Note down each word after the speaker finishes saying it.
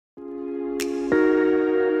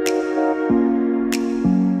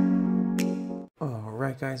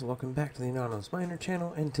Alright guys, welcome back to the Anonymous Miner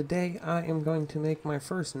channel, and today I am going to make my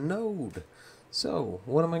first node. So,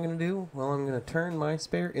 what am I going to do? Well, I'm going to turn my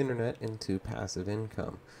spare internet into passive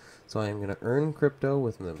income. So I am going to earn crypto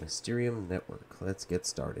with the Mysterium network. Let's get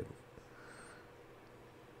started.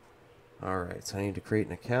 Alright, so I need to create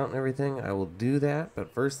an account and everything. I will do that,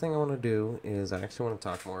 but first thing I want to do is I actually want to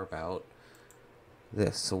talk more about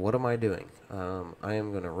this. So what am I doing? I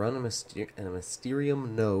am going to run a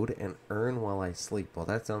Mysterium node and earn while I sleep. Well,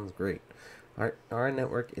 that sounds great. Our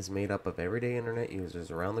network is made up of everyday internet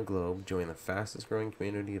users around the globe joining the fastest growing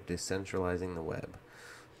community of decentralizing the web.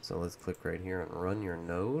 So let's click right here and run your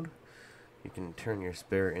node. You can turn your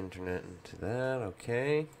spare internet into that.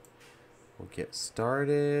 Okay. We'll get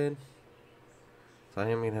started. So I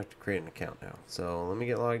am going to have to create an account now. So let me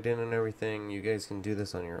get logged in and everything. You guys can do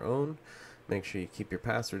this on your own. Make sure you keep your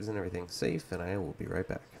passwords and everything safe, and I will be right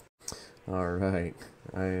back. Alright,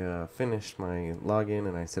 I finished my login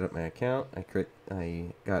and I set up my account. I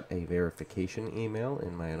got a verification email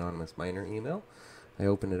in my Anonymous Miner email. I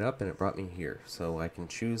opened it up and it brought me here. So I can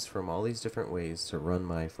choose from all these different ways to run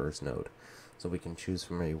my first node. So we can choose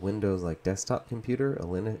from a Windows like desktop computer, a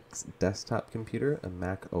Linux desktop computer, a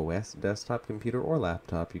Mac OS desktop computer, or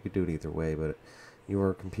laptop. You could do it either way, but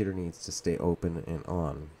your computer needs to stay open and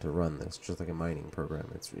on to run this, just like a mining program.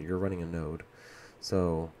 You're running a node.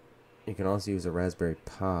 So you can also use a Raspberry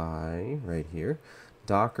Pi right here.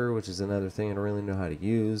 Docker, which is another thing I don't really know how to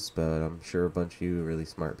use, but I'm sure a bunch of you really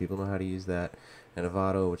smart people know how to use that. And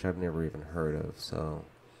Modo, which I've never even heard of, so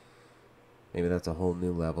maybe that's a whole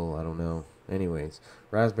new level, I don't know. Anyways,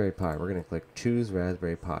 Raspberry Pi, we're going to click choose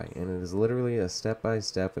Raspberry Pi, and it is literally a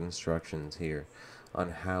step-by-step instructions here on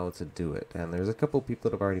how to do it. And there's a couple people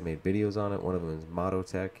that have already made videos on it. One of them is Modo.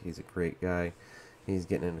 He's a great guy. He's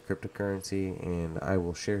getting into cryptocurrency, and I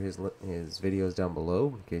will share his videos down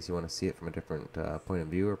below in case you want to see it from a different point of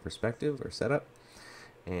view or perspective or setup.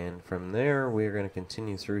 And from there, we're going to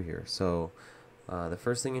continue through here. So the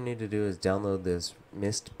first thing you need to do is download this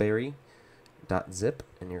mistberry.zip,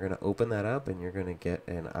 and you're going to open that up, and you're going to get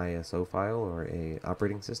an ISO file or a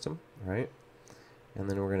operating system, right? And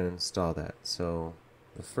then we're going to install that. So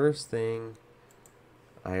the first thing,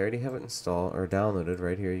 I already have it installed or downloaded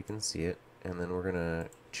right here. You can see it. And then we're going to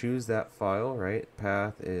choose that file, right?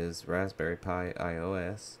 Path is Raspberry Pi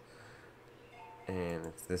iOS. And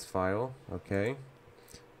it's this file, okay?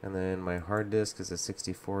 And then my hard disk is a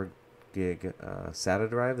 64 gig SATA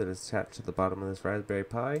drive that is attached to the bottom of this Raspberry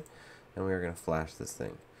Pi. And we are going to flash this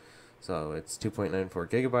thing. So it's 2.94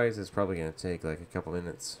 gigabytes. It's probably going to take like a couple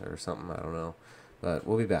minutes or something. I don't know. But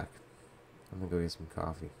we'll be back. I'm going to go get some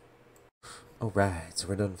coffee. Alright, so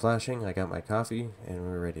we're done flashing. I got my coffee and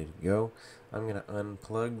we're ready to go. I'm going to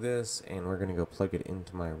unplug this and we're going to go plug it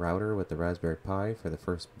into my router with the Raspberry Pi for the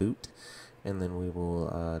first boot. And then we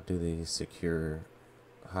will do the secure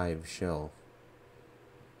Hive shell,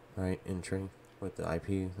 right, entry with the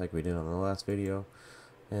IP like we did on the last video.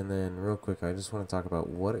 And then real quick, I just want to talk about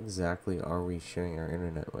what exactly are we sharing our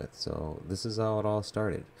internet with. So this is how it all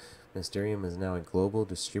started. Mysterium is now a global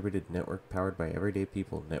distributed network powered by everyday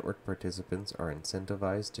people. Network participants are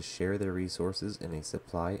incentivized to share their resources in a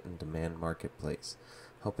supply and demand marketplace,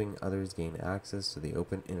 helping others gain access to the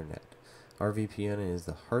open internet. Our VPN is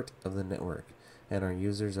the heart of the network, and our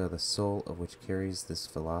users are the soul of which carries this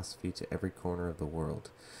philosophy to every corner of the world.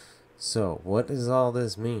 So, what does all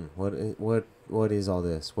this mean? What is all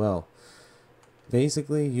this? Well,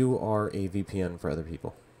 basically, you are a VPN for other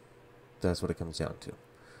people. That's what it comes down to.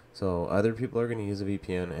 So other people are going to use a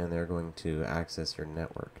VPN and they're going to access your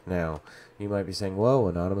network. Now, you might be saying, whoa,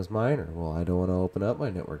 Anonymous Miner. Well, I don't want to open up my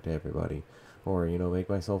network to everybody or, make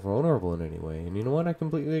myself vulnerable in any way. And you know what? I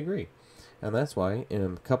completely agree. And that's why in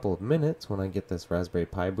a couple of minutes when I get this Raspberry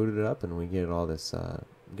Pi booted up and we get all this,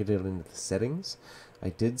 get it into the settings, I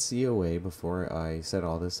did see a way before I set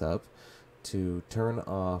all this up to turn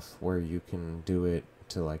off where you can do it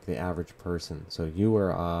to like the average person. So you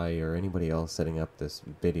or I or anybody else setting up this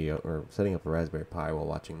video or setting up a Raspberry Pi while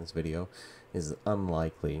watching this video is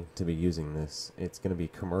unlikely to be using this. It's going to be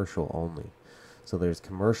commercial only. So there's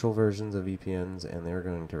commercial versions of VPNs and they're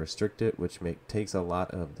going to restrict it, which takes a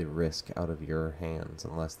lot of the risk out of your hands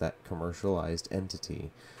unless that commercialized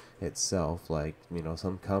entity itself, like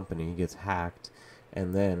some company gets hacked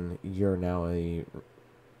and then you're now a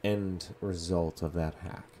end result of that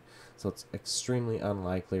hack. So it's extremely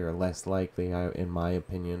unlikely or less likely, in my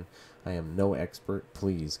opinion. I am no expert.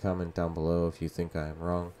 Please comment down below if you think I am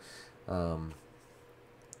wrong.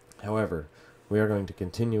 However, we are going to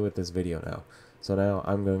continue with this video now. So now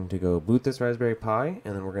I'm going to go boot this Raspberry Pi,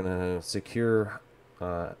 and then we're going to secure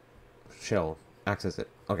shell, access it.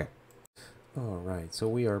 Okay. Alright, so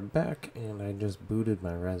we are back, and I just booted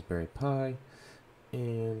my Raspberry Pi,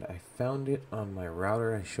 and I found it on my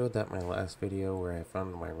router. I showed that in my last video where I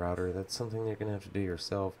found my router. That's something you're going to have to do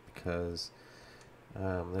yourself, because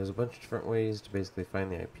there's a bunch of different ways to basically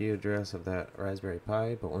find the IP address of that Raspberry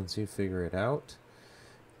Pi, but once you figure it out,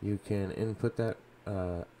 you can input that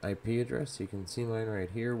IP address. You can see mine right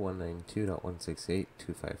here,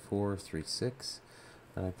 192.168.254.36,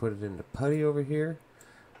 and I put it into PuTTY over here.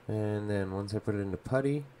 And then once I put it into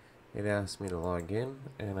PuTTY, it asked me to log in,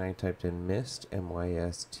 and I typed in myst,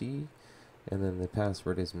 M-Y-S-T, and then the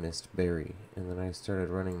password is mystberry. And then I started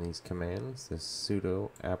running these commands, this sudo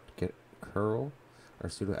apt-get curl, or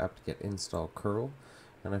sudo apt-get install curl,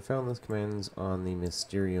 and I found those commands on the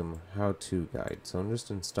Mysterium how-to guide. So I'm just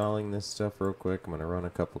installing this stuff real quick. I'm going to run a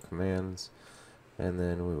couple commands, and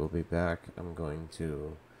then we will be back. I'm going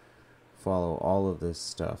to follow all of this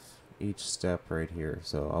stuff, each step right here.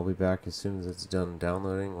 So I'll be back as soon as it's done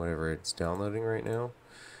downloading whatever it's downloading right now.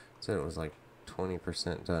 So it was like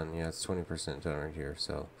 20% done. Yeah, it's 20% done right here.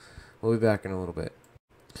 So we'll be back in a little bit.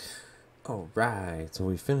 Alright, so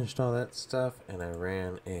we finished all that stuff, and I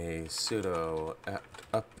ran a sudo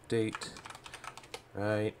apt update,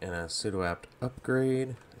 right, and a sudo apt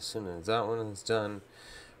upgrade as soon as that one is done.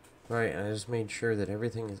 Right, and I just made sure that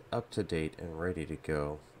everything is up to date and ready to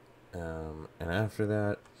go. And after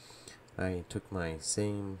that, I took my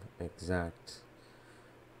same exact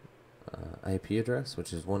IP address,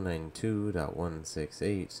 which is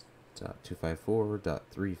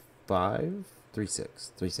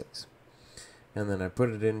 192.168.254.3536, and then I put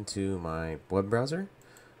it into my web browser,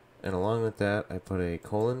 and along with that, I put a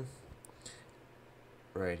colon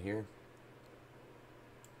right here,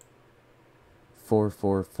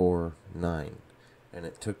 4449, and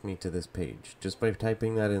it took me to this page. Just by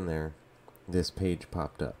typing that in there, this page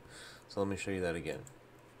popped up. So let me show you that again.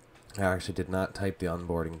 I actually did not type the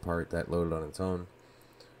onboarding part, that loaded on its own.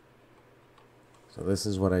 So this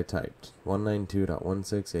is what I typed,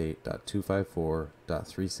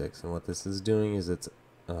 192.168.254.36, and what this is doing is it's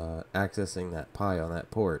accessing that Pi on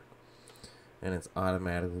that port, and it's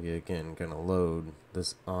automatically again going to load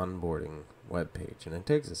this onboarding web page, and it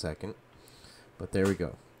takes a second, but there we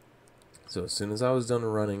go. So as soon as I was done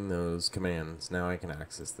running those commands, now I can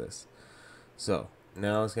access this. So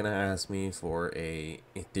now it's going to ask me for a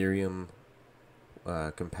Ethereum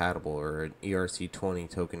compatible, or an ERC20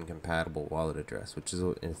 token compatible wallet address, which is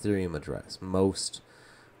an Ethereum address. Most,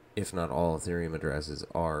 if not all, Ethereum addresses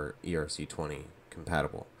are ERC20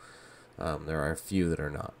 compatible. There are a few that are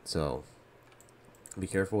not, so be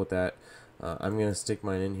careful with that. I'm going to stick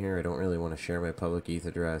mine in here. I don't really want to share my public ETH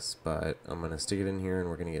address, but I'm going to stick it in here, and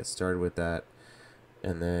we're going to get started with that.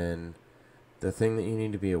 And then the thing that you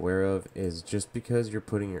need to be aware of is, just because you're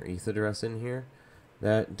putting your ETH address in here,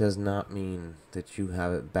 that does not mean that you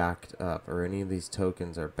have it backed up, or any of these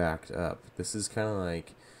tokens are backed up. This is kind of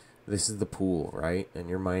like, this is the pool, right? And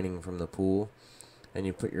you're mining from the pool, and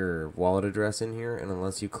you put your wallet address in here, and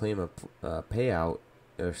unless you claim a payout,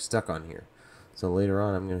 they're stuck on here. So later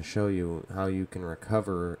on, I'm going to show you how you can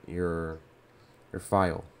recover your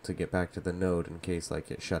file to get back to the node in case like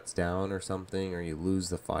it shuts down or something, or you lose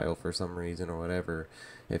the file for some reason or whatever.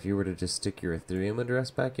 If you were to just stick your Ethereum address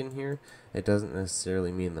back in here, it doesn't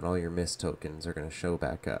necessarily mean that all your MIST tokens are going to show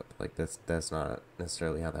back up. Like that's not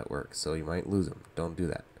necessarily how that works, so you might lose them. Don't do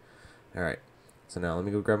that. Alright, so now let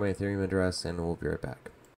me go grab my Ethereum address, and we'll be right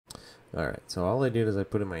back. Alright, so all I did is I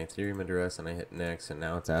put in my Ethereum address, and I hit next, and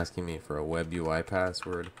now it's asking me for a web UI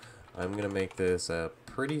password. I'm going to make this a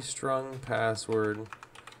pretty strong password,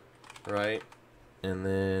 right? And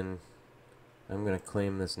then I'm going to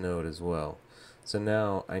claim this node as well. So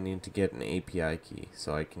now I need to get an API key.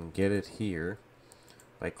 So I can get it here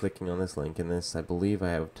by clicking on this link. And this, I believe I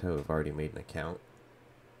have to have already made an account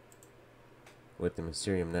with the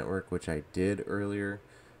Mysterium network, which I did earlier,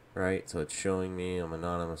 right? So it's showing me I'm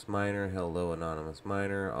anonymous miner. Hello, anonymous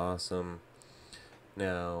miner. Awesome.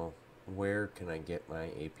 Now, where can I get my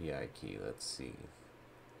API key? Let's see.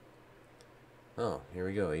 Oh, here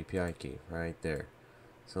we go, API key, right there.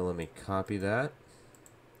 So let me copy that.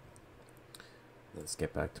 Let's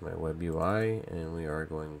get back to my web UI, and we are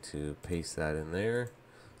going to paste that in there.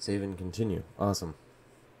 Save and continue. Awesome.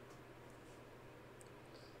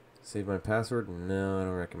 Save my password? No, I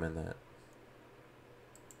don't recommend that.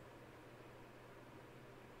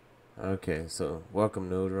 Okay, so welcome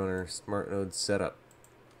node runner, smart node setup.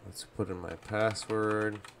 Let's put in my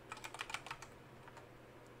password.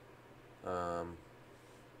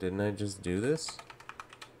 Didn't I just do this?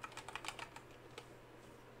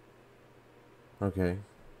 Okay.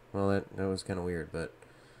 Well, that was kind of weird, but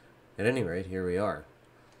at any rate, here we are.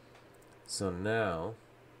 So now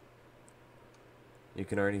you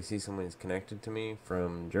can already see someone's connected to me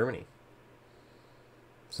from Germany.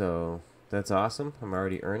 So that's awesome. I'm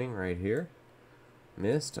already earning right here.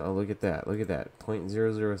 Missed. Oh, look at that. Look at that.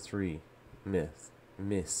 0.003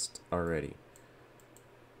 missed already.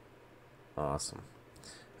 Awesome.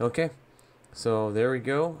 Okay. So there we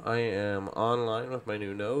go. I am online with my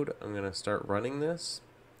new node. I'm going to start running this.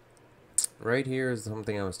 Right here is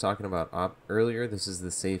something I was talking about earlier. This is the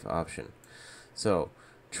safe option. So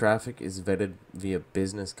traffic is vetted via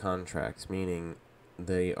business contracts, meaning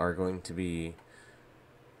they are going to be,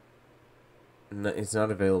 it's not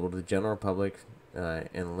available to the general public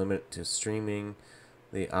and limit to streaming.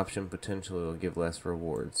 The option potentially will give less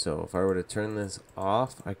rewards. So if I were to turn this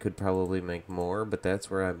off, I could probably make more, but that's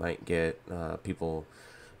where I might get people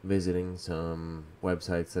visiting some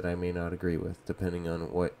websites that I may not agree with, depending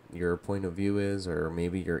on what your point of view is, or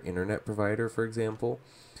maybe your internet provider, for example.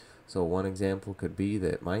 So one example could be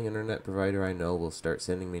that my internet provider I know will start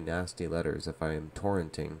sending me nasty letters if I am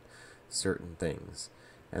torrenting certain things.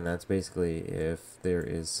 And that's basically if there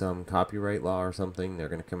is some copyright law or something, they're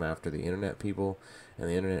going to come after the internet people, and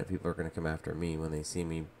the internet people are going to come after me when they see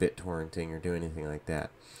me BitTorrenting or do anything like that.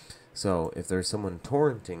 So if there's someone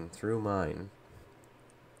torrenting through mine,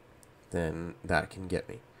 then that can get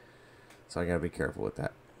me. So I gotta be careful with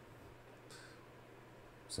that.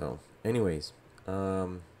 So anyways,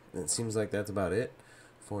 it seems like that's about it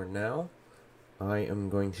for now. I am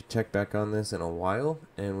going to check back on this in a while,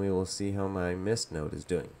 and we will see how my mist node is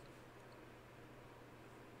doing.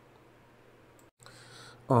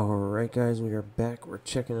 Alright guys, we are back. We're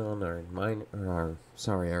checking on our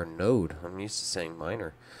our node. I'm used to saying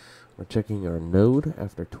miner. We're checking our node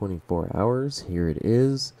after 24 hours. Here it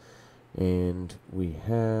is. And we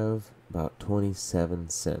have about 27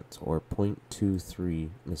 cents, or 0.23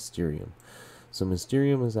 Mysterium. So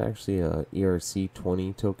Mysterium is actually a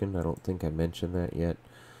ERC20 token. I don't think I mentioned that yet.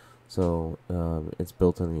 So it's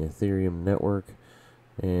built on the Ethereum network,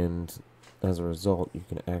 and as a result, you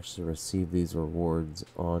can actually receive these rewards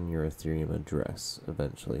on your Ethereum address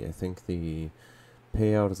eventually. I think the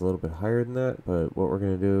payout is a little bit higher than that, but what we're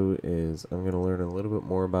going to do is I'm going to learn a little bit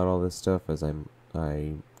more about all this stuff as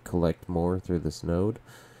I collect more through this node,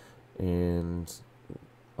 and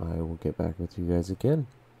I will get back with you guys again.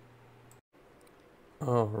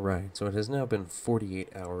 Alright, so it has now been 48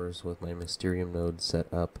 hours with my Mysterium node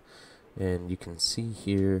set up, and you can see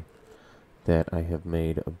here that I have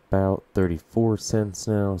made about 34 cents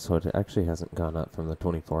now, so it actually hasn't gone up from the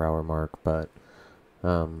 24-hour mark, but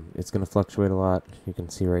it's going to fluctuate a lot. You can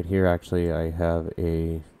see right here, actually, I have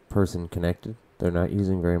a person connected. They're not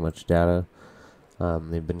using very much data.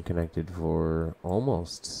 They've been connected for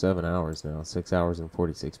almost 7 hours now, 6 hours and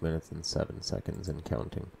 46 minutes and 7 seconds and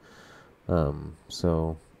counting.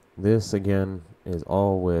 So this again is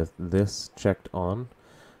all with this checked on,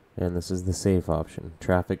 and this is the safe option.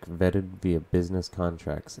 Traffic vetted via business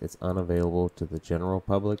contracts. It's unavailable to the general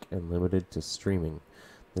public and limited to streaming.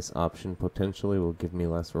 This option potentially will give me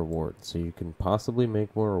less reward. So you can possibly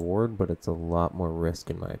make more reward, but it's a lot more risk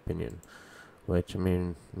in my opinion. Which, I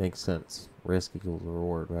mean, makes sense. Risk equals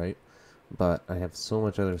reward, right? But I have so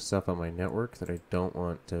much other stuff on my network that I don't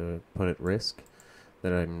want to put at risk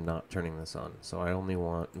that I'm not turning this on. So I only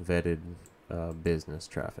want vetted business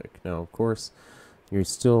traffic. Now, of course, you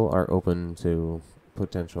still are open to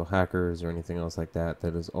potential hackers or anything else like that.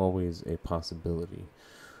 That is always a possibility.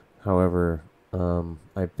 However,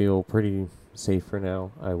 I feel pretty safe for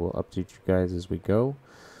now. I will update you guys as we go.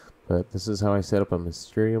 But this is how I set up a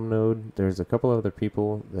Mysterium node. There's a couple other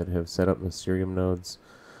people that have set up Mysterium nodes.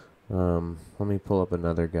 Let me pull up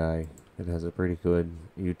another guy that has a pretty good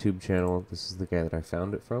YouTube channel. This is the guy that I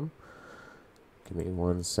found it from. Give me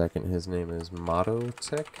 1 second. His name is Modo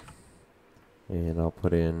Tech. And I'll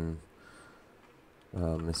put in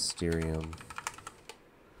Mysterium.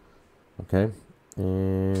 Okay.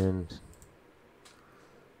 And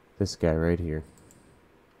this guy right here.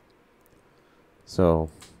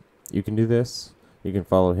 So you can do this. You can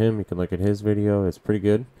follow him. You can look at his video. It's pretty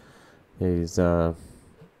good. He's a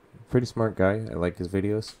pretty smart guy. I like his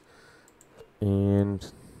videos. And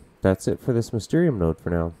that's it for this Mysterium node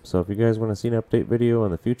for now. So if you guys want to see an update video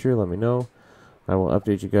in the future, let me know. I will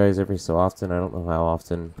update you guys every so often. I don't know how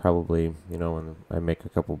often. Probably, you know, when I make a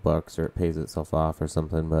couple bucks or it pays itself off or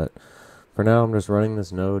something. But for now, I'm just running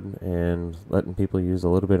this node and letting people use a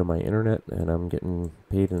little bit of my internet. And I'm getting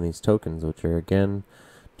paid in these tokens, which are, again,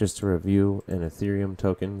 just to review an Ethereum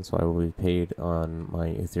token. So I will be paid on my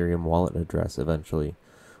Ethereum wallet address eventually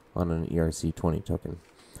on an ERC20 token.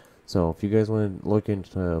 So if you guys want to look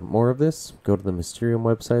into more of this, go to the Mysterium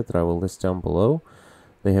website that I will list down below.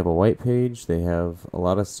 They have a white page. They have a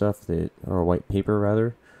lot of stuff or a white paper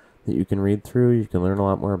rather, that you can read through. You can learn a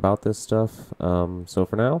lot more about this stuff. So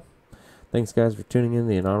for now, thanks guys for tuning in to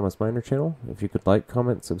the Anonymous Miner channel. If you could like,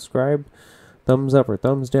 comment, subscribe, thumbs up or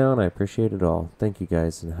thumbs down, I appreciate it all. Thank you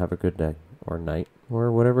guys, and have a good day or night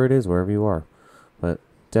or whatever it is, wherever you are. But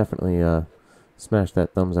definitely smash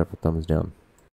that thumbs up or thumbs down.